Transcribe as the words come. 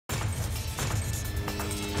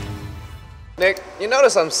Nick, you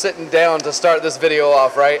notice I'm sitting down to start this video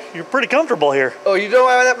off, right? You're pretty comfortable here. Oh, you know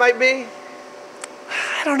why that might be?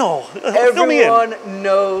 I don't know. Everyone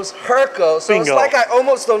knows HURCO, so Bingo. It's like I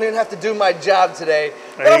almost don't even have to do my job today.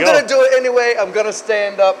 There But I'm you going to go. do it anyway. I'm going to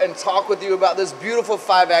stand up and talk with you about this beautiful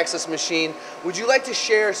 5-axis machine. Would you like to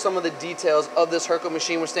share some of the details of this HURCO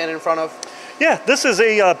machine we're standing in front of? Yeah, this is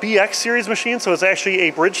a BX series machine, so it's actually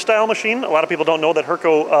a bridge style machine. A lot of people don't know that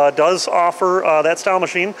HURCO does offer that style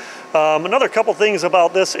machine. Another couple things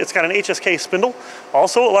about this, it's got an HSK spindle.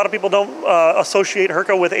 Also, a lot of people don't associate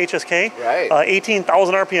HURCO with HSK. Right.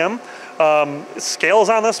 18,000 RPM. Scales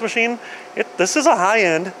on this machine. This is a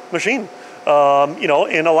high-end machine. You know,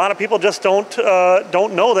 and a lot of people just don't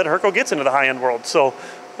know that HURCO gets into the high-end world. So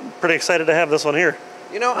I'm pretty excited to have this one here.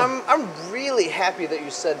 You know, I'm really happy that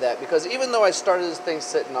you said that, because even though I started this thing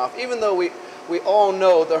sitting off, even though we all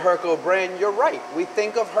know the HURCO brand, you're right. We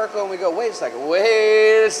think of HURCO and we go, wait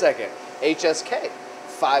a second, HSK,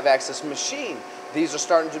 5-axis machine. These are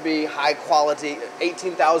starting to be high quality,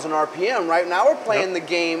 18,000 RPM. Right now we're playing the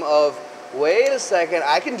game of, wait a second,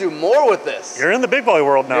 I can do more with this. You're in the big boy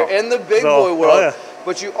world now. You're in the big boy world. Oh, yeah.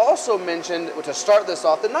 But you also mentioned, to start this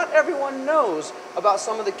off, that not everyone knows about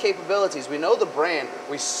some of the capabilities. We know the brand.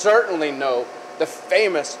 We certainly know the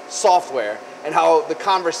famous software and how the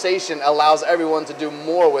conversation allows everyone to do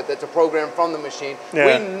more with it, to program from the machine.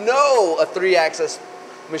 Yeah. We know a 3-axis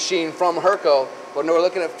machine from HURCO, but when we're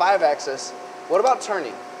looking at 5-axis, what about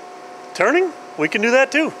turning? Turning? We can do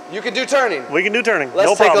that too. You can do turning. We can do turning. Let's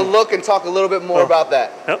no take problem. a look and talk a little bit more about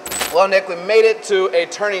that. Yep. Well, Nick, we made it to a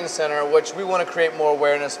turning center, which we want to create more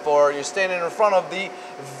awareness for. You're standing in front of the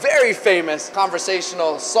very famous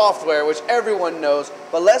conversational software, which everyone knows.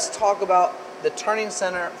 But let's talk about the turning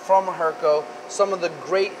center from HURCO, some of the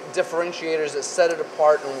great differentiators that set it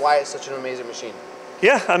apart and why it's such an amazing machine.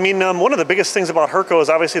 Yeah, I mean, one of the biggest things about HURCO is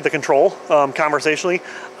obviously the control, conversationally.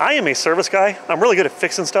 I am a service guy. I'm really good at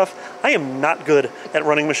fixing stuff. I am not good at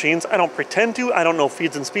running machines. I don't pretend to. I don't know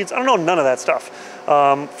feeds and speeds. I don't know none of that stuff.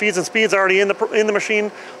 Feeds and speeds already in the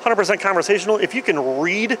machine, 100% conversational. If you can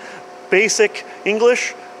read basic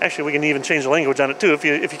English, actually we can even change the language on it too if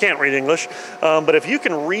you can't read English. But if you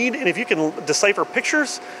can read and if you can decipher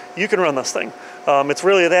pictures, you can run this thing. It's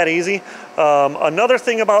really that easy. Another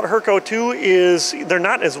thing about HURCO too is they're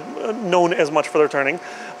not as known as much for their turning.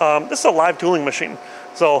 This is a live tooling machine.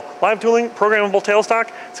 So live tooling, programmable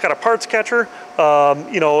tailstock. It's got a parts catcher,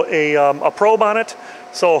 you know, a probe on it.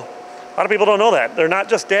 So a lot of people don't know that. They're not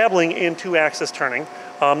just dabbling in 2-axis turning.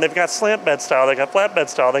 They've got slant bed style, they got flat bed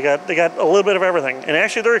style, they got a little bit of everything. And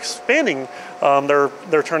actually they're expanding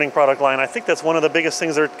their turning product line. I think that's one of the biggest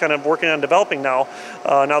things they're kind of working on developing now.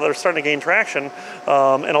 Now they're starting to gain traction.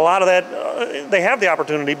 And a lot of that, they have the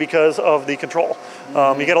opportunity because of the control.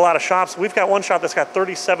 You get a lot of shops. We've got one shop that's got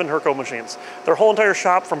 37 HURCO machines. Their whole entire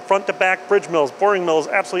shop from front to back, bridge mills, boring mills,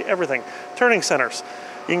 absolutely everything. Turning centers.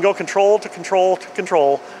 You can go control to control to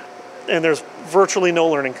control, and there's virtually no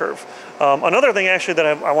learning curve. Another thing actually that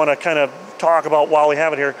I want to kind of talk about while we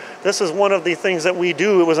have it here, this is one of the things that we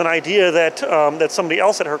do. It was an idea that, that somebody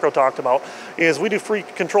else at HURCO talked about, is we do free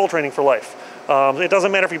control training for life. It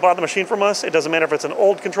doesn't matter if you bought the machine from us, it doesn't matter if it's an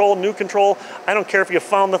old control, new control, I don't care if you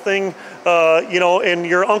found the thing, you know, and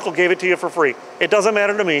your uncle gave it to you for free. It doesn't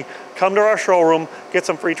matter to me. Come to our showroom, get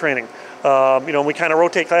some free training. You know, we kind of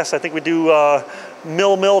rotate classes. I think we do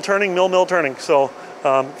mill turning, mill turning. So,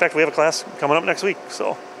 in fact, we have a class coming up next week,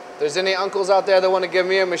 so. If there's any uncles out there that want to give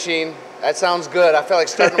me a machine, that sounds good. I feel like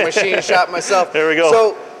starting a machine shop myself. There we go.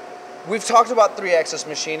 So we've talked about 3-axis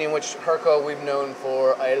machining, which HURCO we've known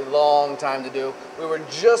for a long time to do. We were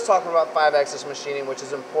just talking about 5-axis machining, which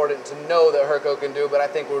is important to know that HURCO can do, but I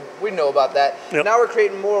think we know about that. Yep. Now we're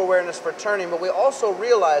creating more awareness for turning, but we also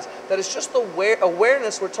realize that it's just the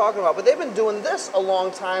awareness we're talking about. But they've been doing this a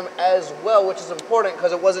long time as well, which is important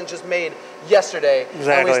because it wasn't just made yesterday.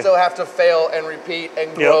 Exactly. And we still have to fail and repeat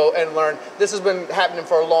and grow and learn. This has been happening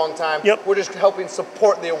for a long time. Yep. We're just helping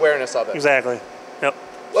support the awareness of it. Exactly. Yep.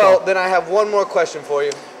 Well, then I have one more question for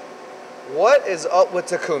you. What is up with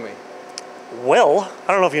Takumi? Well,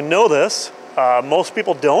 I don't know if you know this. Most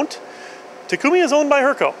people don't. Takumi is owned by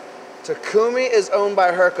HURCO. Takumi is owned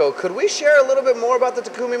by HURCO. Could we share a little bit more about the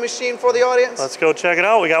Takumi machine for the audience? Let's go check it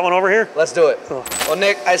out. We got one over here. Let's do it. Well,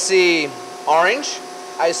 Nick, I see orange.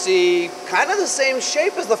 I see kind of the same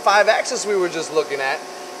shape as the 5-axis we were just looking at.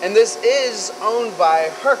 And this is owned by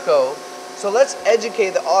HURCO. So let's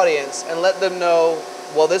educate the audience and let them know,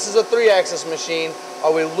 well, this is a 3-axis machine.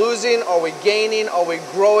 Are we losing? Are we gaining? Are we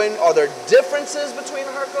growing? Are there differences between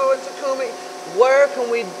HURCO and Takumi? Where can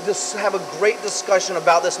we just have a great discussion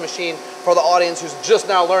about this machine for the audience who's just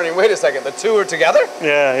now learning, wait a second, the two are together?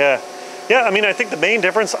 Yeah, yeah. Yeah, I mean, I think the main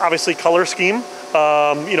difference, obviously, color scheme.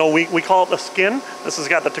 You know, we call it the skin. This has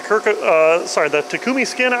got the the Takumi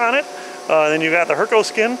skin on it. Then you got the HURCO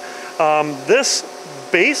skin. This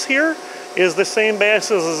base here is the same base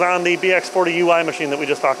as is on the BX40Ui machine that we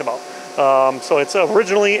just talked about. So it's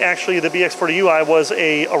originally, actually, the BX40Ui was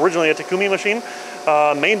originally a Takumi machine.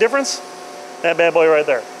 Main difference, that bad boy right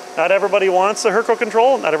there. Not everybody wants the HURCO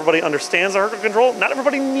control. Not everybody understands the HURCO control. Not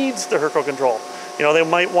everybody needs the HURCO control. You know, they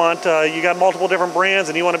might want, you got multiple different brands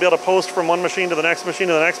and you want to be able to post from one machine to the next machine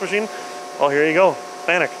to the next machine. Well, here you go,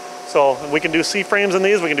 FANUC. So we can do C-frames in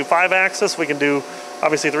these. We can do 5-axis. We can do,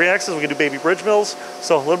 obviously, 3-axis. We can do baby bridge mills.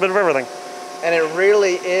 So a little bit of everything. And it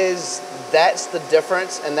really is, that's the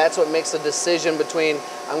difference, and that's what makes the decision between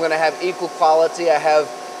I'm going to have equal quality, I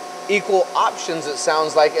have equal options, it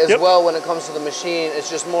sounds like, as well when it comes to the machine.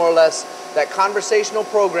 It's just more or less that conversational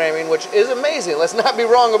programming, which is amazing. Let's not be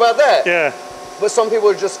wrong about that. Yeah. But some people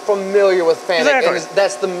are just familiar with FANUC, and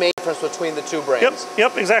that's the main difference between the two brands.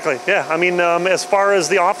 Yep, exactly. Yeah, I mean, as far as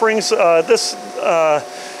the offerings, you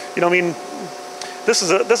know, I mean, this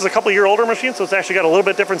is a couple-year older machine, so it's actually got a little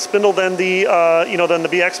bit different spindle than the you know, than the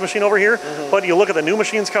BX machine over here. But you look at the new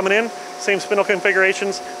machines coming in, same spindle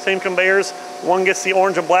configurations, same conveyors. One gets the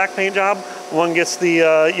orange and black paint job. One gets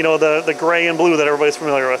the you know, the gray and blue that everybody's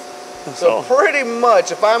familiar with. So pretty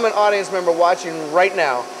much, if I'm an audience member watching right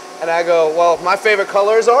now, and I go, well, my favorite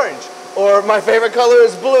color is orange, or my favorite color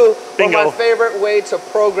is blue, Bingo. But my favorite way to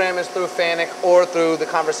program is through FANUC or through the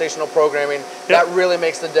conversational programming. That really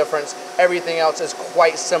makes the difference. Everything else is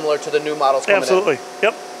quite similar to the new models coming in.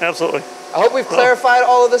 Yep, absolutely. I hope we've clarified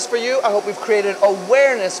all of this for you. I hope we've created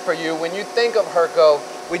awareness for you. When you think of HURCO,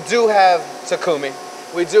 we do have Takumi,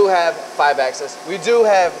 we do have 5-axis, we do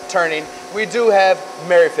have turning, we do have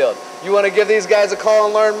Merrifield. You want to give these guys a call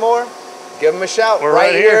and learn more? Give them a shout. We're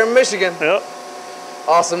right here in Michigan. Yep.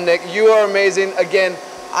 Awesome, Nick. You are amazing. Again,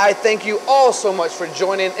 I thank you all so much for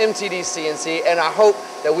joining MTDCNC, and I hope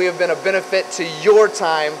that we have been a benefit to your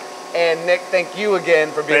time. And Nick, thank you again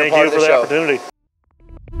for being a part of the show. Thank you for the opportunity.